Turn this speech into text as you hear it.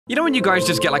You know when you guys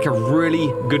just get like a really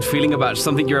good feeling about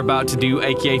something you're about to do,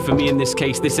 aka for me in this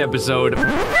case, this episode,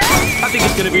 I think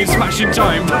it's gonna be smashing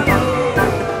time.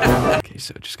 Okay,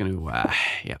 so just gonna,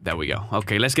 yeah, there we go.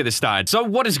 Okay, let's get this started. So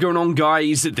what is going on,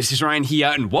 guys? This is Ryan here,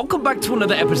 and welcome back to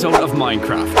another episode of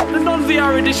Minecraft, the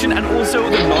non-VR edition and also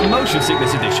the non-motion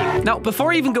sickness edition. Now,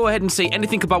 before I even go ahead and say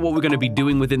anything about what we're gonna be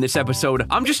doing within this episode,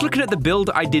 I'm just looking at the build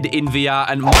I did in VR,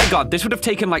 and my god, this would have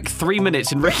taken like 3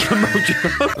 minutes in regular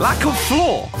mode. Lack of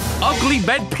floor, ugly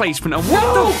bed placement, and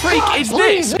what the freak is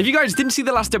this? If you guys didn't see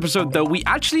the last episode, though, we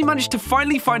actually managed to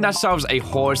finally find ourselves a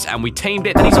horse, and we tamed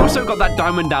it, and he's also got that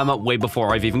diamond dam way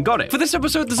before I've even got it. For this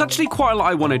episode, there's actually quite a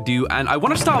lot I want to do, and I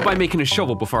want to start by making a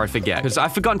shovel before I forget, because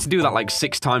I've forgotten to do that like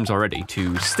 6 times already.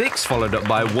 2 sticks, followed up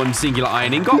by 1 singular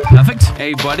iron ingot. Perfect.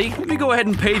 Hey, buddy, let me go ahead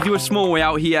and pave you a small way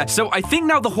out here. So I think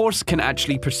now the horse can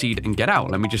actually proceed and get out.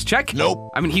 Let me just check.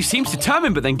 Nope. I mean, he seems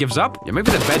determined, but then gives up. Yeah,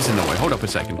 maybe the bed's in the way. Hold up a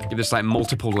second. Give this like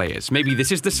multiple layers. Maybe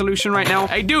this is the solution right now.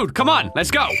 Hey, dude, come on, let's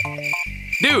go.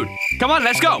 Dude, come on,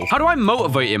 let's go. How do I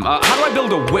motivate him? How do I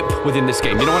build a whip within this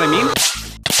game? You know what I mean?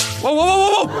 Whoa, whoa,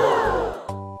 whoa, whoa,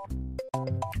 whoa!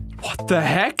 What the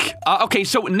heck? Okay,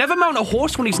 so never mount a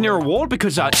horse when he's near a wall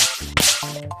because,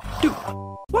 dude,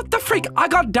 what the freak? I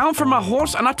got down from my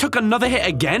horse and I took another hit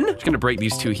again? Just gonna break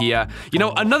these 2 here. You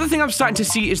know, another thing I'm starting to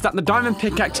see is that the diamond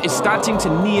pickaxe is starting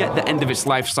to near the end of its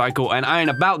life cycle, and I ain't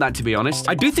about that, to be honest.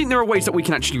 I do think there are ways that we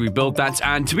can actually rebuild that,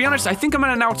 and to be honest, I think I'm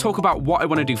gonna now talk about what I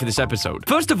want to do for this episode.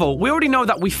 First of all, we already know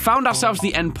that we found ourselves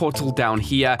the end portal down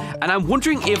here, and I'm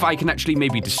wondering if I can actually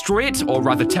maybe destroy it, or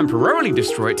rather temporarily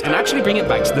destroy it, and actually bring it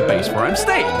back to the base where I'm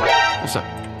staying. What's up?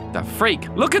 The freak.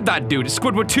 Look at that, dude.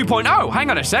 Squidward 2.0. Hang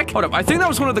on a sec. Hold up. I think that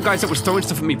was one of the guys that was throwing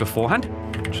stuff at me beforehand.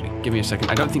 Actually, give me a second.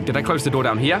 I don't think... Did I close the door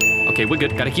down here? Okay, we're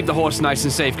good. Gotta keep the horse nice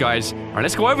and safe, guys. All right,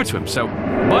 let's go over to him. So,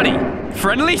 buddy.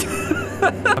 Friendly?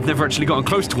 I've never actually gotten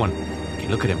close to one. Okay,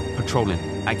 look at him. Patrolling.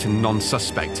 Acting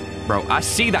non-suspect. Bro, I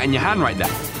see that in your hand right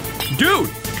there. Dude!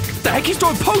 The heck? He's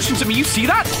throwing potions at me. You see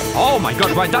that? Oh, my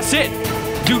God. Right, that's it.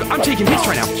 Dude, I'm taking hits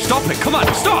right now. Stop it. Come on.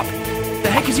 Stop. The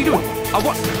heck is he doing?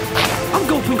 What? I'm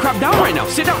gulping crap down right now.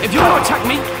 Sit down. If you're gonna attack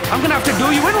me, I'm gonna have to do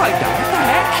you in like that. What the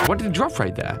heck? What did it drop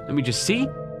right there? Let me just see.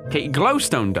 Okay,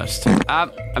 glowstone dust.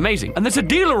 Amazing. And there's a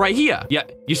dealer right here. Yeah,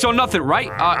 you saw nothing, right?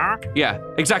 Yeah,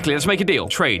 exactly. Let's make a deal.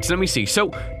 Trades. Let me see.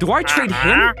 So, do I trade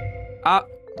him?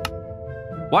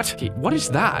 What? Okay, what is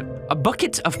that? A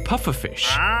bucket of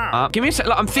pufferfish. Give me a sec.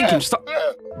 I'm thinking. Stop.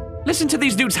 Listen to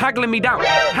these dudes haggling me down.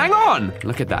 Hang on.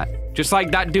 Look at that. Just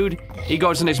like that, dude, he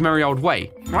goes in his merry old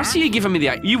way. I see you giving me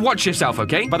the... You watch yourself,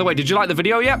 okay? By the way, did you like the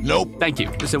video yet? Nope. Thank you.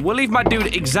 Listen, we'll leave my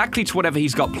dude exactly to whatever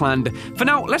he's got planned. For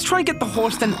now, let's try and get the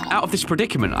horse then out of this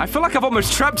predicament. I feel like I've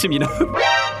almost trapped him, you know?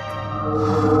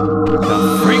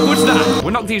 The freak was that?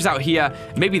 We'll knock these out here.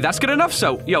 Maybe that's good enough.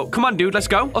 So, yo, come on, dude, let's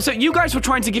go. Also, you guys were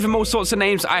trying to give him all sorts of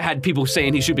names. I had people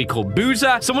saying he should be called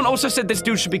Boozer. Someone also said this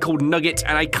dude should be called Nugget,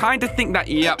 and I kind of think that,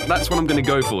 yep, that's what I'm gonna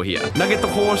go for here. Nugget the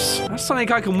horse. That's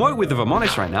something I can work with if I'm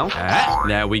honest right now.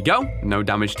 There we go. No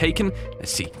damage taken.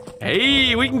 Let's see.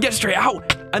 Hey, we can get straight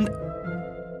out. And...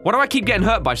 why do I keep getting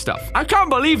hurt by stuff? I can't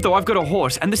believe, though, I've got a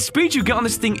horse, and the speed you get on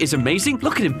this thing is amazing.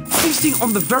 Look at him, feasting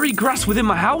on the very grass within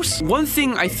my house. One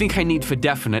thing I think I need for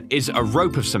definite is a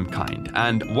rope of some kind,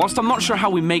 and whilst I'm not sure how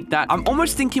we make that, I'm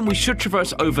almost thinking we should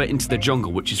traverse over into the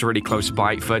jungle, which is really close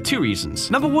by, for 2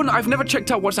 reasons. Number 1, I've never checked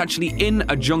out what's actually in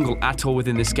a jungle at all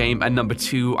within this game, and number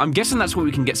 2, I'm guessing that's where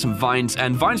we can get some vines,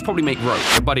 and vines probably make rope.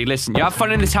 So, buddy, listen, you have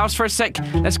fun in this house for a sec?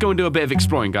 Let's go and do a bit of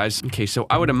exploring, guys. Okay, so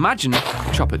I would imagine...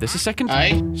 Chopper, this a second?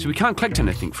 Aye. So we can't collect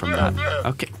anything from that.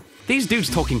 Okay. These dudes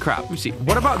talking crap. Let me see.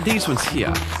 What about these ones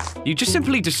here? You just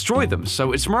simply destroy them,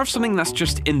 so it's more of something that's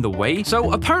just in the way.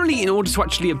 So apparently, in order to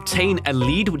actually obtain a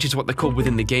lead, which is what they're called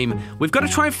within the game, we've got to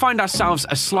try and find ourselves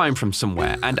a slime from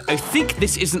somewhere. And I think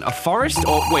this isn't a forest,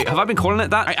 or wait, have I been calling it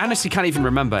that? I honestly can't even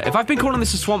remember. If I've been calling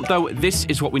this a swamp, though, this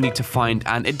is what we need to find,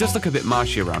 and it does look a bit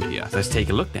marshy around here. Let's take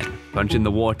a look then. Punch in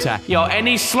the water. Yo,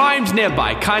 any slimes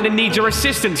nearby? Kind of need your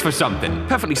assistance for something.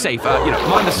 Perfectly safe. You know,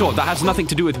 mind the sword. That has nothing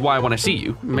to do with why I want to see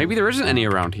you. Maybe there isn't any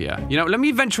around here. You know, let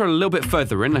me venture a little bit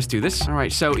further in. Let's do this. All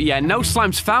right, so yeah, no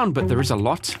slimes found, but there is a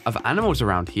lot of animals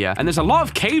around here. And there's a lot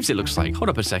of caves, it looks like. Hold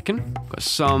up a second. Got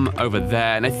some over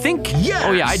there, and I think... yes!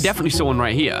 Oh yeah, I definitely saw one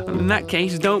right here. In that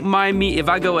case, don't mind me if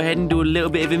I go ahead and do a little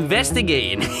bit of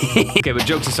investigating. Okay, but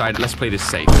jokes aside, let's play this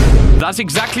safe. That's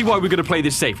exactly why we're gonna play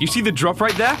this safe. You see the drop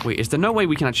right there? Wait, is there no way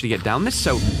we can actually get down this?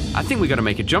 So I think we gotta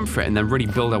make a jump for it and then really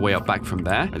build our way up back from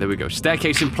there. Right, there we go.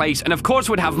 Staircase in place. And of course,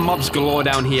 we'd have mobs galore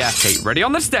down here. Okay, ready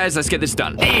on the stairs. Let's get this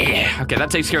done. Okay,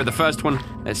 that takes care care of the first one.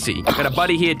 Let's see. Got a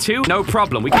buddy here too. No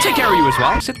problem. We can take care of you as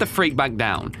well. Sit the freak back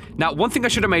down. Now, one thing I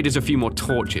should have made is a few more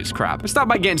torches. Crap. Let's start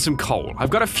by getting some coal. I've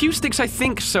got a few sticks, I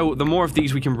think, so the more of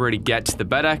these we can really get, the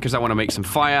better, because I want to make some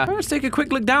fire. Let's take a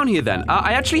quick look down here then.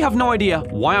 I actually have no idea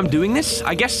why I'm doing this.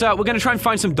 I guess we're going to try and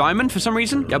find some diamond for some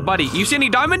reason. Yeah, buddy. You see any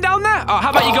diamond down there?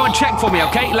 How about you go and check for me,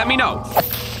 okay? Let me know.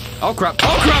 Oh, crap.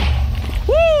 Oh, crap.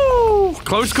 Woo!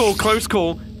 Close call, close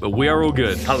call. But we are all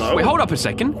good. Hello? Wait, hold up a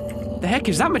second. The heck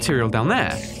is that material down there?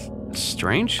 That's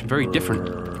strange. Very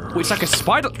different. Wait, it's like a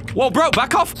spider. Whoa, bro,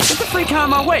 back off. Get the freak out of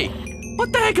my way.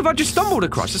 What the heck have I just stumbled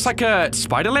across? It's like a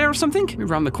spider lair or something? Let me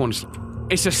round the corner.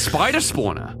 It's a spider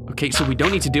spawner. Okay, so we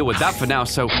don't need to deal with that for now,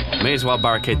 so may as well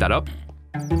barricade that up.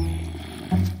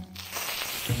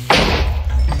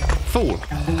 Fool.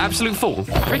 Absolute fool.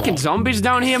 Freaking zombies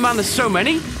down here, man. There's so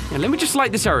many. And let me just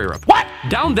light this area up. What?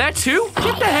 Down there too?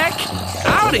 Get the heck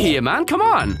out of here, man. Come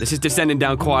on. This is descending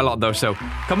down quite a lot though, so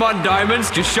come on, diamonds.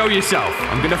 Just show yourself.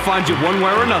 I'm gonna find you one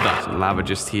way or another. Some lava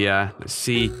just here. Let's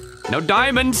see. No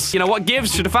diamonds. You know what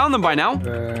gives? Should have found them by now.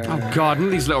 Oh god, none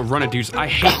of these little runner dudes. I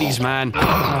hate these, man.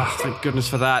 Oh, thank goodness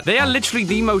for that. They are literally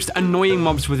the most annoying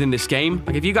mobs within this game.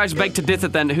 Like, if you guys beg to differ,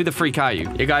 then who the freak are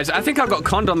you? Yeah, guys, I think I got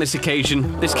conned on this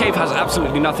occasion. This cave has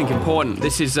absolutely nothing important.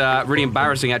 This is really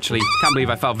embarrassing, actually. Can't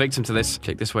believe I fell victim to this.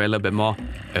 Check this way a little bit more.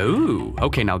 Oh,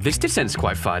 okay, now this descents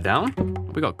quite far down.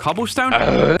 We got cobblestone.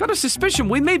 Got a suspicion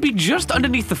we may be just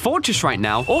underneath the fortress right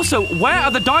now. Also, where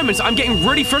are the diamonds? I'm getting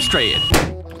really frustrated.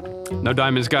 No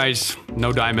diamonds, guys.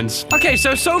 No diamonds. Okay,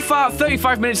 so far,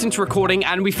 35 minutes into recording,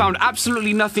 and we found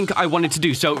absolutely nothing I wanted to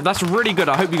do, so that's really good.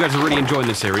 I hope you guys are really enjoying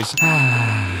this series.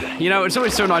 You know, it's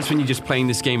always so nice when you're just playing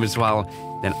this game as well.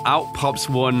 Then out pops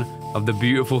one of the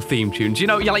beautiful theme tunes. You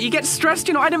know, you get stressed.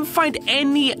 You know, I didn't find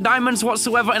any diamonds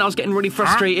whatsoever, and I was getting really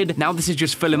frustrated. Now this is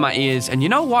just filling my ears, and you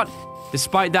know what?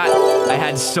 Despite that, I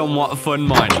had somewhat fun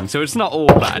mining, so it's not all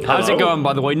bad. How's it going,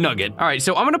 by the way, Nugget? All right,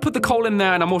 so I'm gonna put the coal in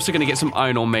there, and I'm also gonna get some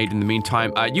iron ore made in the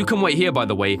meantime. You can wait here, by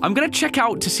the way. I'm gonna check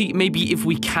out to see maybe if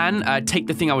we can take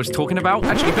the thing I was talking about.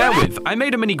 Actually, bear with. I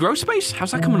made a mini grow space.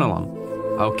 How's that coming along?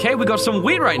 Okay, we got some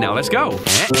wheat right now. Let's go.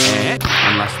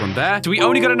 One last one there. So we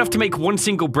only got enough to make one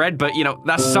single bread, but, you know,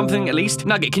 that's something at least.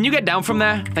 Nugget, can you get down from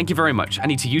there? Thank you very much. I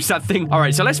need to use that thing. All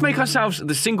right, so let's make ourselves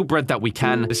the single bread that we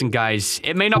can. Listen, guys,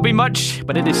 it may not be much,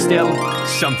 but it is still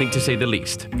something to say the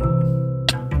least.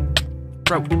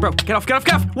 Bro, get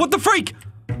off. What the freak?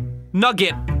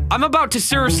 Nugget. I'm about to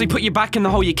seriously put you back in the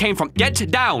hole you came from. Get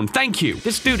down. Thank you.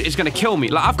 This dude is gonna kill me.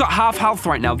 Like, I've got half health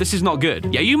right now. This is not good.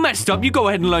 Yeah, you messed up. You go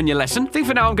ahead and learn your lesson. I think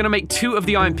for now I'm gonna make 2 of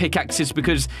the iron pickaxes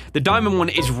because the diamond one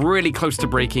is really close to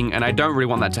breaking and I don't really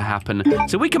want that to happen.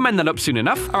 So we can mend that up soon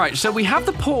enough. All right, so we have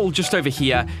the pole just over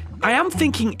here. I am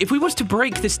thinking, if we was to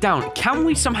break this down, can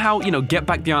we somehow, you know, get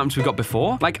back the items we got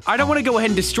before? Like, I don't want to go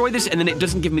ahead and destroy this and then it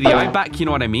doesn't give me the eye back, you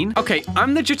know what I mean? Okay,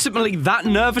 I'm legitimately that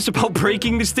nervous about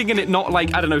breaking this thing and it not,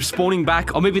 like, I don't know, spawning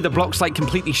back, or maybe the block's, like,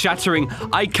 completely shattering.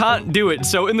 I can't do it,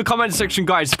 so in the comment section,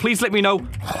 guys, please let me know.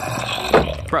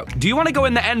 Bro, do you want to go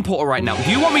in the end portal right now? Do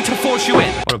you want me to force you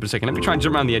in? Hold up a second, let me try and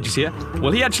jump around the edges here.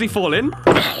 Will he actually fall in?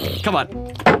 Come on.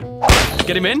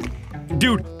 Get him in?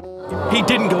 Dude. He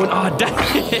didn't go in. Oh, damn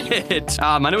it.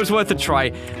 Ah, man, it was worth a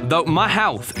try. Though, my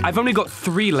health, I've only got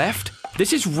 3 left.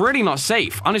 This is really not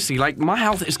safe. Honestly, like, my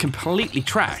health is completely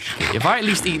trash. If I at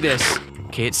least eat this...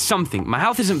 Okay, it's something. My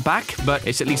health isn't back, but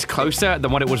it's at least closer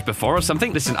than what it was before or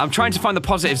something. Listen, I'm trying to find the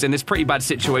positives in this pretty bad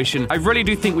situation. I really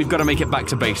do think we've got to make it back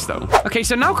to base, though. Okay,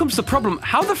 so now comes the problem.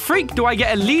 How the freak do I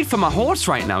get a lead for my horse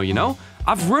right now, you know?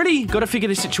 I've really got to figure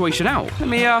this situation out.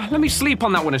 Let me sleep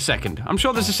on that one a second. I'm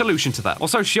sure there's a solution to that.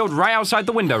 Also, shield right outside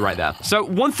the window right there. So,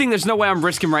 one thing there's no way I'm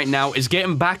risking right now is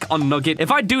getting back on Nugget. If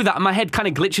I do that, my head kind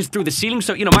of glitches through the ceiling.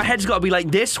 So, you know, my head's got to be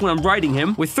like this when I'm riding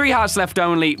him. With 3 hearts left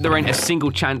only, there ain't a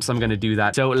single chance I'm going to do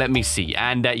that. So, let me see.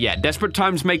 And, yeah, desperate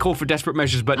times may call for desperate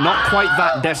measures, but not quite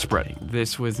that desperate. Take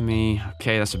this with me.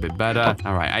 Okay, that's a bit better.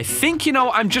 All right, I think, you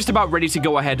know, I'm just about ready to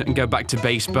go ahead and go back to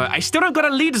base, but I still don't got a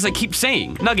lead as I keep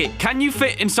saying. Nugget, can you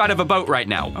fit inside of a boat right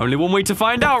now? Only one way to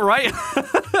find out, right?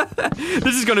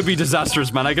 This is gonna be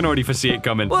disastrous, man. I can already foresee it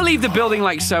coming. We'll leave the building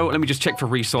like so. Let me just check for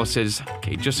resources.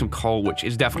 Okay, just some coal, which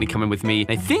is definitely coming with me.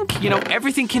 I think, you know,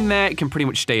 everything in there can pretty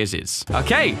much stay as is.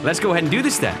 Okay, let's go ahead and do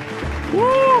this then. Woo!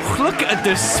 Look at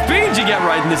the speed you get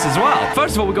riding this as well.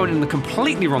 First of all, we're going in the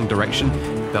completely wrong direction,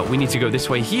 but we need to go this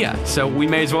way here. So we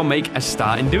may as well make a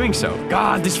start in doing so.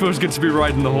 God, this feels good to be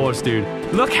riding the horse, dude.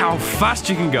 Look how fast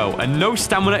you can go, and no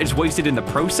stamina is wasted in the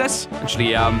process. Actually,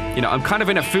 you know, I'm kind of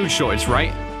in a food shortage,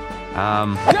 right?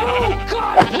 No,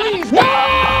 God, please,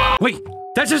 no! Wait,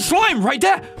 there's a slime right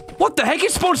there. What the heck?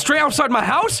 It spawned straight outside my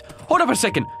house? Hold up a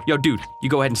second. Yo, dude, you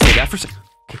go ahead and stay there for a second.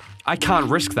 I can't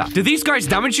risk that. Do these guys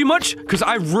damage you much? Because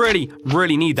I really,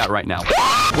 really need that right now.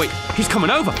 Wait, he's coming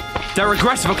over. They're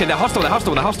aggressive. Okay, they're hostile, they're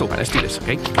hostile, they're hostile. Right, let's do this,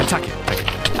 okay? Attack it, attack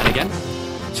it. And again,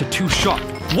 it's a 2-shot.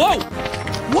 Whoa!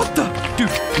 What the? Dude,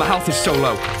 my health is so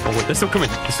low. Oh, wait, they're still coming.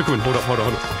 They're still coming. Hold up, hold up,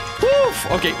 hold up.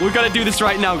 Woof! Okay, we've got to do this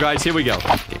right now, guys. Here we go.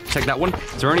 Okay, check that one.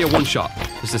 It's only a 1-shot.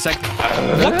 Just a sec.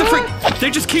 What the freak?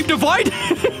 They just keep dividing.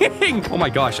 Oh my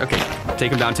gosh. Okay,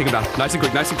 take him down, take him down. Nice and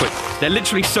quick, nice and quick. They're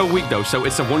literally so weak, though, so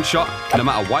it's a 1-shot no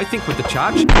matter what. I think with the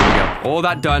charge. There we go. All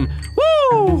that done.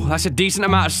 Woo! That's a decent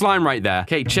amount of slime right there.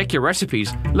 Okay, check your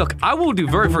recipes. Look, I will do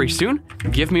very, very soon.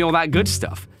 Give me all that good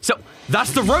stuff. So,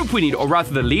 that's the rope we need, or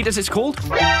rather the lead, as it's called.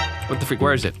 What the freak?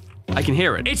 Where is it? I can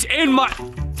hear it. It's in my...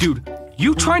 Dude,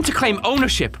 you trying to claim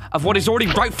ownership of what is already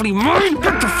rightfully mine?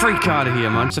 Get the freak out of here,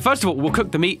 man. So first of all, we'll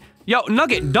cook the meat. Yo,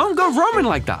 Nugget, don't go roaming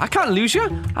like that. I can't lose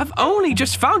you. I've only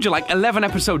just found you like 11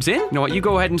 episodes in. You know what? You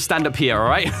go ahead and stand up here, all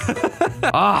right?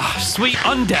 Sweet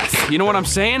undeath. You know what I'm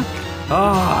saying?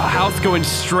 Health going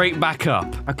straight back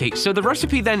up. Okay, so the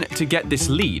recipe then to get this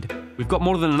lead, we've got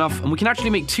more than enough, and we can actually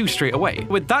make 2 straight away.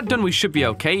 With that done, we should be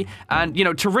okay. And, you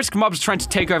know, to risk mobs trying to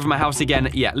take over my house again,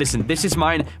 yeah, listen, this is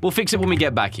mine. We'll fix it when we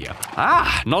get back here.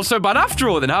 Not so bad after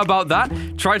all then. How about that?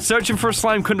 Tried searching for a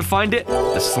slime, couldn't find it.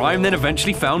 The slime then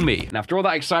eventually found me. And after all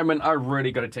that excitement, I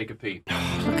really got to take a pee.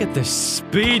 Look at the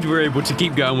speed we're able to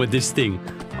keep going with this thing.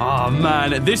 Oh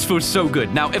man, this feels so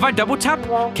good. Now, if I double tap,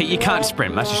 okay, you can't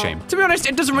sprint. That's a shame. To be honest,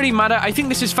 it doesn't really matter. I think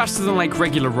this is faster than like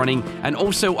regular running. And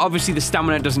also, obviously, the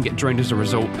stamina doesn't get drained as a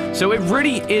result. So it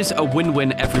really is a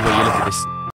win-win everywhere you look at this.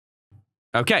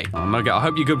 Okay, Nugget, I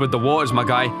hope you're good with the waters, my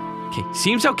guy. Okay,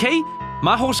 seems okay.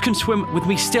 My horse can swim with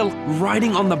me still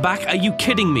riding on the back. Are you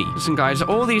kidding me? Listen, guys,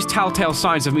 all these telltale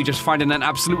signs of me just finding an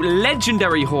absolute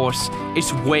legendary horse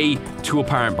is way too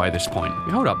apparent by this point.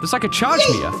 Hold up, there's like a charge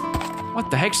meter. What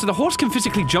the heck? So the horse can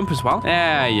physically jump as well?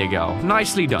 There you go.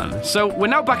 Nicely done. So we're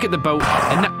now back at the boat,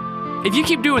 and now, if you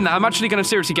keep doing that, I'm actually going to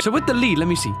seriously get... So with the lead, let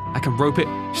me see. I can rope it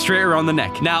straight around the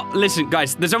neck. Now, listen,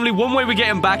 guys, there's only one way we get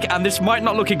him back, and this might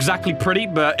not look exactly pretty,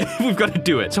 but we've got to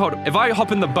do it. So hold on. If I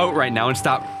hop in the boat right now and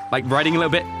start, like, riding a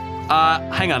little bit...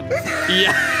 hang on.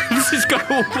 Yeah, this is going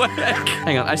to work.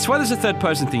 Hang on. I swear there's a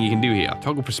third-person thing you can do here.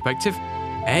 Toggle perspective.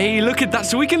 Hey, look at that.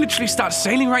 So we can literally start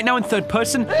sailing right now in third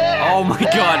person. Oh my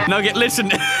god. Nugget,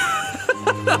 listen.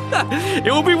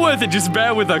 It will be worth it. Just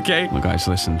bear with, okay? Look, guys,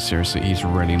 listen. Seriously, he's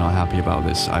really not happy about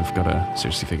this. I've got to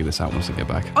seriously figure this out once I get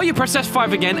back. Oh, you press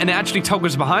F5 again, and it actually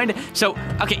toggles behind. So,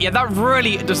 okay, yeah, that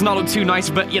really does not look too nice.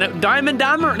 But, you know, Diamond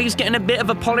Dam are at least getting a bit of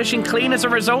a polish and clean as a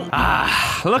result.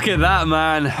 Look at that,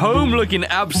 man. Home looking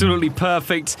absolutely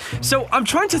perfect. So, I'm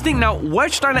trying to think now, where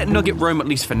should I let Nugget roam at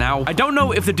least for now? I don't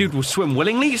know if the dude will swim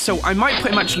willingly, so I might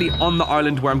put him actually on the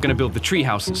island where I'm going to build the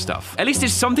treehouse and stuff. At least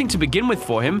it's something to begin with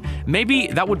for him. Maybe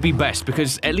that would be best,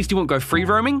 because at least he won't go free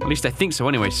roaming. At least I think so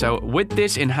anyway. So with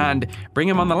this in hand, bring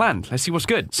him on the land. Let's see what's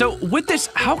good. So with this,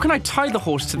 how can I tie the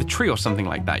horse to the tree or something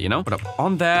like that, you know? Put up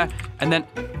on there, and then,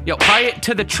 yo, tie it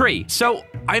to the tree. So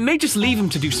I may just leave him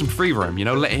to do some free roam, you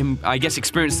know, let him, I guess,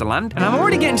 experience the land. And I'm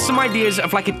already getting some ideas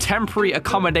of like a temporary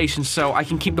accommodation so I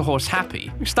can keep the horse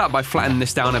happy. We start by flattening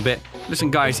this down a bit.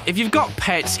 Listen, guys, if you've got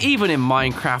pets, even in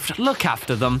Minecraft, look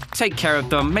after them, take care of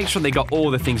them, make sure they got all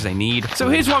the things they need. So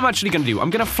here's what I'm actually going to do. I'm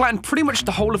going to flatten pretty much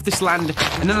the whole of this land,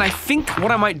 and then I think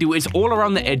what I might do is all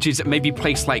around the edges, maybe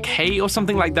place like hay or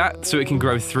something like that so it can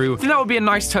grow through. I think that would be a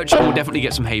nice touch, and we'll definitely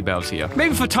get some hay bales here.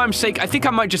 Maybe for time's sake, I think I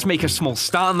might just make a small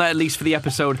start on that at least for the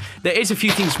episode. There is a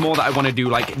few things more that I want to do,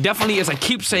 like definitely, as I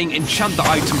keep saying, enchant the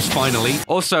items finally.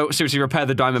 Also, seriously, repair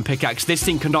the diamond pickaxe. This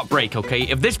thing cannot break, okay?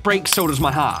 If this breaks, so does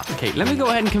my heart. Okay, let me go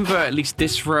ahead and convert at least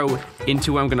this row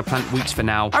into where I'm going to plant wheats for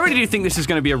now. I really do think this is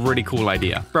going to be a really cool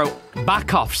idea. Bro,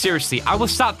 back off. Seriously, I will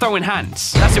start throwing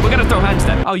hands. That's it, we're going to throw hands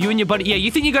then. Oh, you and your buddy. Yeah,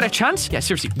 you think you got a chance? Yeah,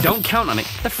 seriously, don't count on it.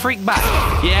 The freak back.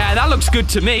 Yeah, that looks good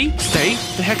to me. Stay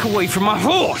the heck away from my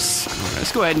horse. Right,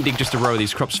 let's go ahead and dig just a row of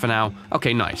these crops for now.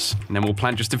 Okay, nice. And then we'll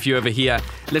plant just a few over here.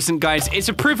 Listen, guys, it's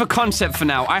a proof of concept for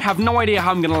now. I have no idea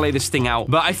how I'm going to lay this thing out,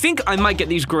 but I think I might get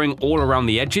these growing all around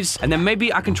the edges, and then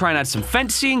maybe I can try and add some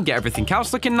fencing, get everything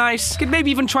else looking nice. Could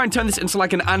maybe even try and turn this into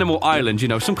like an animal island, you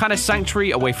know, some kind of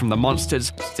sanctuary away from the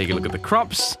monsters. Let's take a look at the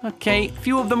crops. Okay, a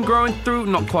few of them growing through,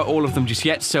 not quite all of them just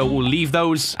yet, so we'll leave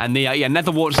those. And the, yeah,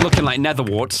 netherwarts looking like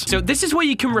netherwarts. So this is where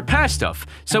you can repair stuff.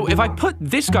 So if I put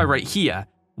this guy right here,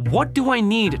 what do I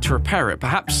need to repair it?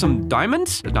 Perhaps some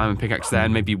diamonds? A diamond pickaxe there,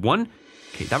 and maybe one.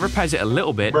 Okay, that repairs it a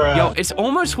little bit. Yo, it's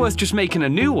almost worth just making a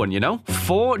new one, you know?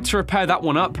 4 to repair that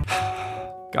one up.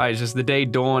 Guys, as the day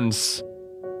dawns,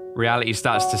 reality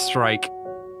starts to strike.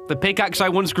 the pickaxe I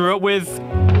once grew up with,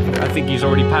 I think he's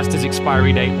already passed his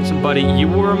expiry date. Listen, buddy, you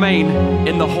will remain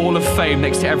in the Hall of Fame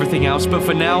next to everything else, but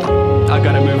for now, I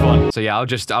gotta move on. So yeah,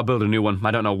 I'll build a new one.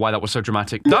 I don't know why that was so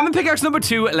dramatic. Diamond pickaxe number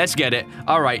 2, let's get it.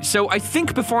 All right, so I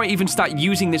think before I even start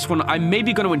using this one, I'm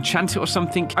maybe gonna enchant it or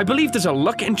something. I believe there's a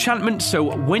luck enchantment,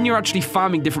 so when you're actually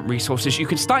farming different resources, you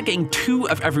can start getting 2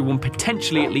 of everyone,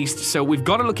 potentially at least, so we've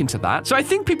got to look into that. So I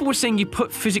think people were saying you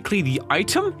put physically the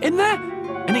item in there,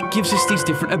 and it gives us these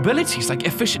different abilities, like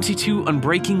Efficiency 2,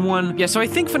 Unbreaking 1. Yeah, so I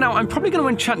think for now, I'm probably going to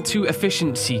enchant to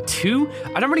Efficiency 2.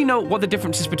 I don't really know what the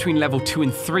difference is between level 2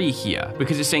 and 3 here,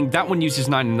 because it's saying that one uses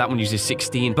 9 and that one uses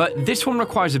 16, but this one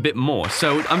requires a bit more,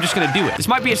 so I'm just going to do it. This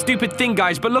might be a stupid thing,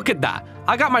 guys, but look at that.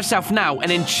 I got myself now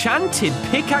an enchanted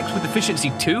pickaxe with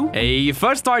Efficiency 2. A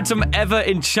first item ever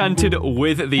enchanted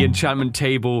with the enchantment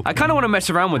table. I kind of want to mess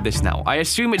around with this now. I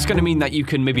assume it's going to mean that you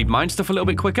can maybe mine stuff a little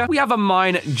bit quicker. We have a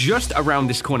mine just around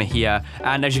this corner here,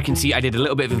 and as you can see, I did a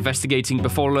little bit of investigating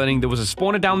before learning there was a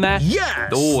spawner down there.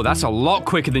 Yes! Oh, that's a lot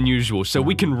quicker than usual, so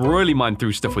we can really mine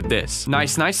through stuff with this.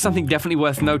 Nice, nice. Something definitely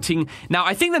worth noting. Now,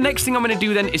 I think the next thing I'm going to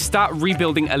do then is start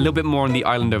rebuilding a little bit more on the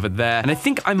island over there, and I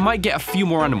think I might get a few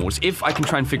more animals if I can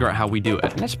try and figure out how we do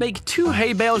it. Let's make 2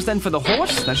 hay bales then for the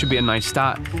horse. That should be a nice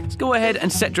start. Let's go ahead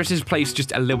and set Dress's place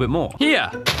just a little bit more.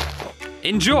 Here.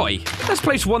 Enjoy. Let's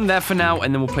place one there for now,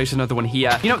 and then we'll place another one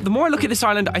here. You know, the more I look at this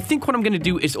island, I think what I'm going to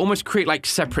do is almost create like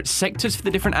separate sectors for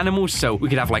the different animals. So we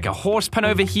could have like a horse pen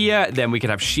over here, then we could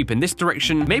have sheep in this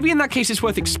direction. Maybe in that case, it's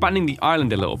worth expanding the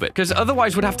island a little bit, because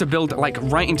otherwise we'd have to build like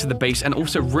right into the base and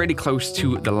also really close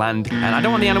to the land. And I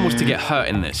don't want the animals to get hurt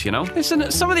in this, you know? Listen,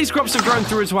 some of these crops have grown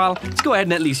through as well. Let's go ahead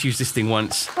and at least use this thing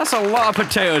once. That's a lot of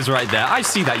potatoes right there. I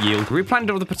see that yield. We planted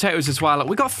all the potatoes as well.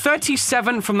 We got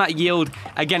 37 from that yield.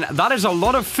 Again, that is a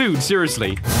lot of food.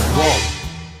 Seriously. Whoa.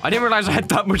 I didn't realize I had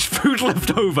that much food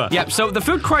left over. Yep, so the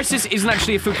food crisis isn't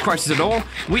actually a food crisis at all.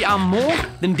 We are more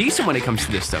than decent when it comes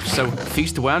to this stuff. So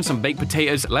feast away on some baked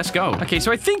potatoes. Let's go. Okay,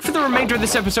 so I think for the remainder of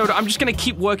this episode, I'm just going to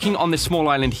keep working on this small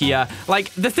island here.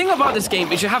 Like, the thing about this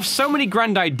game is you have so many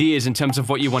grand ideas in terms of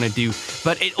what you want to do,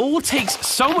 but it all takes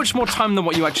so much more time than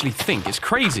what you actually think. It's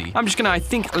crazy. I'm just going to, I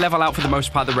think, level out for the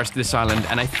most part the rest of this island,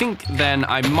 and I think then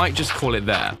I might just call it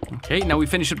there. Okay, now we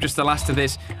finish up just the last of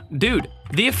this. Dude,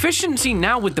 the efficiency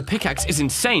now with the pickaxe is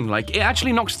insane. Like, it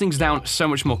actually knocks things down so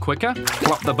much more quicker.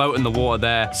 Plop the boat in the water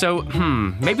there. So,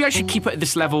 maybe I should keep it at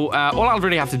this level. All I'll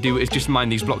really have to do is just mine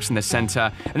these blocks in the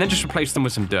center and then just replace them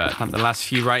with some dirt. Plant the last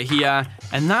few right here.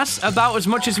 And that's about as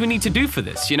much as we need to do for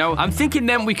this, you know? I'm thinking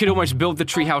then we could almost build the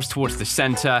treehouse towards the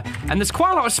center. And there's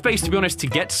quite a lot of space, to be honest, to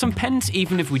get some pens,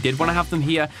 even if we did want to have them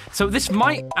here. So this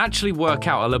might actually work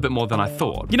out a little bit more than I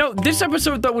thought. You know, this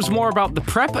episode, though, was more about the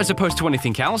prep as opposed to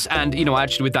anything else. And, you know,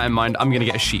 actually, with that in mind, I'm gonna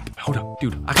get a sheep. Hold up,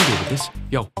 dude, I can deal with this.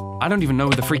 Yo, I don't even know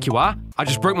who the freak you are. I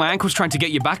just broke my ankles trying to get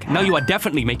you back. Now you are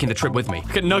definitely making the trip with me.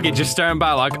 Look at Nugget just staring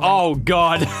back like, oh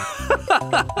god.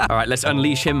 All right, let's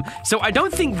unleash him. So I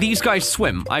don't think these guys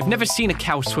swim. I've never seen a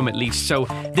cow swim at least, so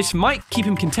this might keep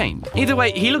him contained. Either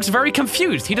way, he looks very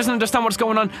confused. He doesn't understand what's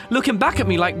going on, looking back at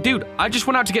me like, dude, I just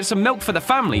went out to get some milk for the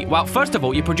family. Well, first of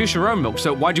all, you produce your own milk,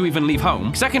 so why'd you even leave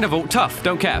home? Second of all, tough,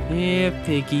 don't care. Here,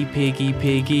 piggy, piggy,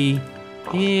 piggy.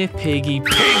 Here, piggy, piggy,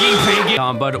 piggy. Come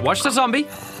on, bud, watch the zombie.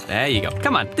 There you go.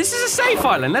 Come on. This is a safe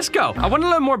island. Let's go. I want to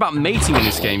learn more about mating in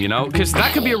this game, you know, because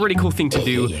that could be a really cool thing to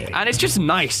do. And it's just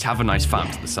nice to have a nice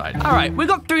farm to the side. All right, we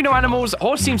got 3 new animals.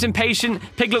 Horse seems impatient.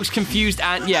 Pig looks confused.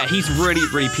 And yeah, he's really,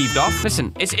 really peeved off.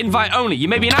 Listen, it's invite only. You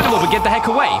may be an animal, but get the heck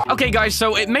away. Okay, guys,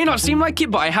 so it may not seem like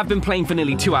it, but I have been playing for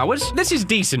nearly 2 hours. This is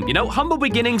decent, you know, humble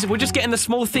beginnings. We're just getting the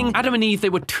small thing. Adam and Eve, they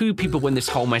were 2 people when this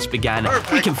whole mess began.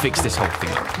 We can fix this whole thing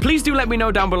up. Please do let me know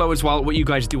down below as well what you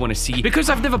guys do want to see. Because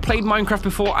I've never played Minecraft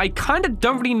before, I kind of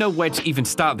don't really know where to even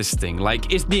start this thing.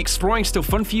 Like, is the exploring still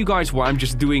fun for you guys where I'm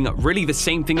just doing really the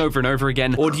same thing over and over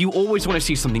again? Or do you always want to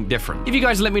see something different? If you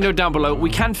guys let me know down below, we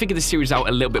can figure the series out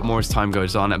a little bit more as time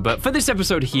goes on. But for this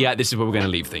episode here, this is where we're going to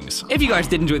leave things. If you guys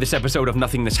did enjoy this episode of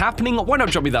Nothing That's Happening, why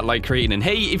not drop me that like rating? And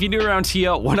hey, if you're new around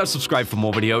here, why not subscribe for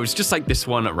more videos just like this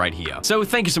one right here? So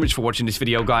thank you so much for watching this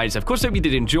video, guys. Of course, I hope you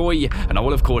did enjoy, and I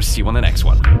will, of course, see you on the next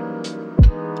one.